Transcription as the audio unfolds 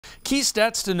key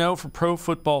stats to know for Pro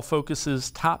Football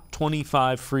Focus's top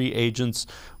 25 free agents.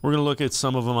 We're going to look at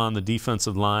some of them on the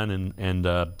defensive line and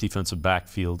defensive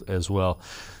backfield as well.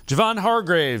 Javon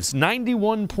Hargraves,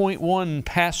 91.1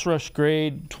 pass rush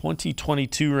grade,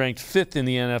 2022 ranked 5th in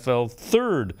the NFL,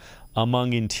 3rd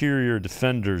among interior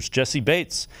defenders. Jesse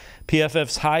Bates,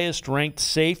 PFF's highest ranked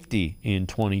safety in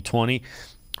 2020,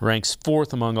 ranks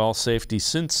 4th among all safeties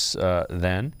since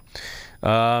then.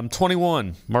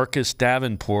 21, Marcus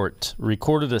Davenport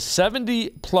recorded a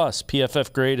 70-plus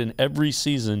PFF grade in every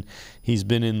season he's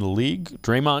been in the league.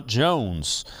 Dre'Mont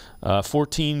Jones,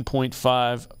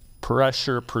 14.5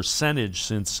 pressure percentage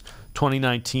since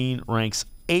 2019, ranks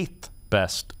 8th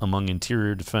best among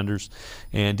interior defenders.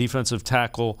 And defensive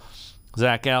tackle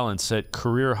Zach Allen set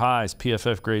career highs,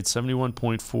 PFF grade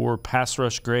 71.4, pass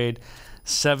rush grade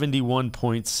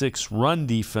 71.6, run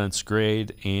defense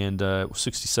grade, and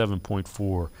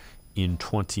 67.4 in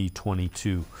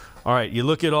 2022. All right, you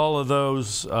look at all of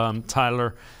those,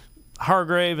 Tyler.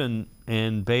 Hargrave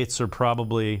and Bates are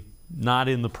probably not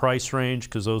in the price range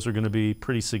because those are going to be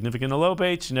pretty significant. Although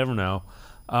Bates, you never know.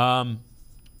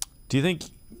 Do you think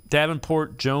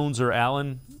Davenport, Jones, or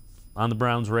Allen on the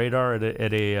Browns' radar at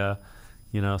a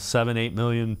 7-8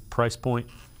 million price point?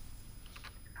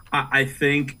 I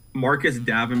think Marcus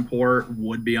Davenport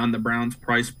would be on the Browns'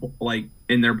 price, like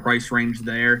in their price range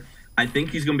there. I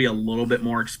think he's going to be a little bit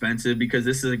more expensive because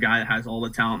this is a guy that has all the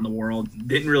talent in the world,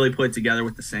 didn't really put it together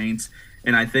with the Saints.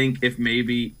 And I think if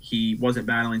maybe he wasn't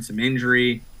battling some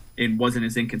injury and wasn't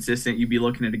as inconsistent, you'd be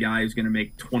looking at a guy who's going to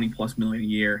make $20+ million a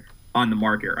year on the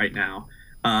market right now.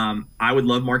 I would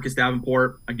love Marcus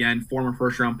Davenport, again, former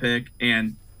first-round pick,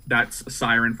 and that's a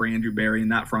siren for Andrew Berry in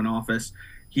that front office.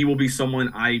 He will be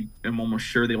someone I am almost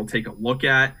sure they will take a look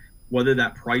at. Whether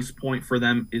that price point for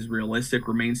them is realistic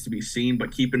remains to be seen.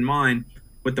 But keep in mind,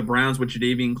 with the Browns, with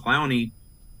Jadeveon Clowney,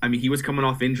 I mean, he was coming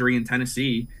off injury in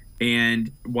Tennessee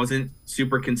and wasn't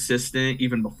super consistent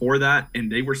even before that, and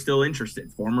they were still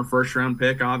interested. Former first-round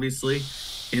pick, obviously,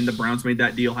 and the Browns made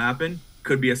that deal happen.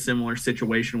 Could be a similar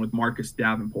situation with Marcus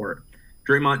Davenport.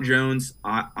 Dre'Mont Jones,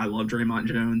 I love Dre'Mont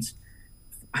Jones.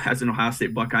 As an Ohio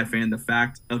State Buckeye fan, the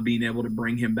fact of being able to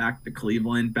bring him back to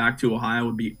Cleveland, back to Ohio,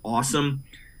 would be awesome.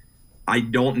 I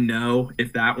don't know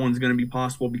if that one's going to be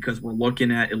possible because we're looking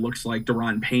at, it looks like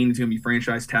Daron Payne is going to be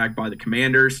franchise tagged by the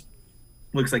Commanders.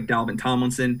 Looks like Dalvin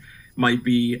Tomlinson might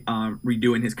be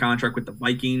redoing his contract with the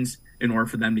Vikings in order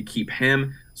for them to keep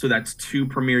him. So that's 2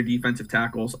 premier defensive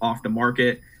tackles off the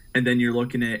market. And then you're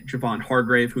looking at Javon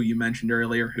Hargrave, who you mentioned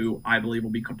earlier, who I believe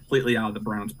will be completely out of the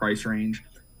Browns' price range,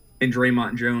 and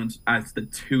Dre'Mont Jones as the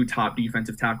 2 top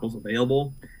defensive tackles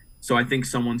available. So I think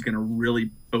someone's going to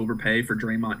really overpay for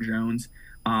Dre'Mont Jones.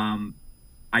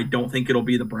 I don't think it'll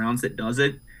be the Browns that does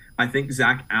it. I think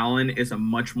Zach Allen is a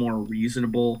much more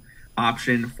reasonable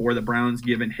option for the Browns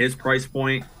given his price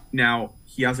point. Now,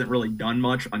 he hasn't really done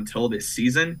much until this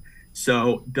season.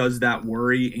 So does that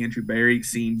worry Andrew Berry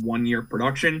seeing 1 year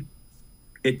production?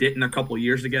 It didn't a couple of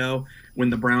years ago when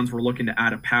the Browns were looking to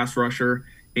add a pass rusher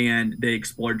and they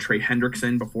explored Trey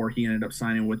Hendrickson before he ended up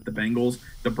signing with the Bengals.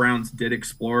 The Browns did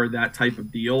explore that type of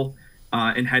deal,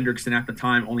 and Hendrickson at the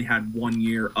time only had 1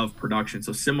 year of production.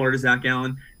 So similar to Zach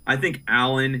Allen, I think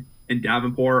Allen and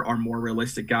Davenport are more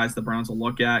realistic guys the Browns will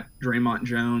look at. Dre'Mont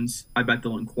Jones, I bet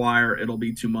they'll inquire. It'll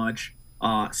be too much.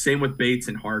 Same with Bates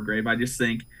and Hargrave. I just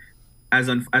think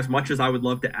as much as I would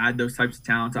love to add those types of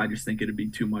talents, I just think it'd be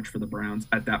too much for the Browns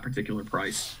at that particular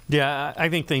price. Yeah, I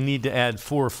think they need to add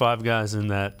 4 or 5 guys in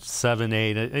that 7,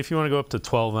 8. If you want to go up to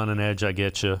 12 on an edge, I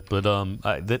get you. But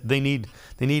they need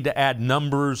to add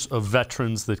numbers of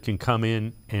veterans that can come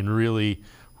in and really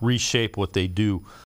reshape what they do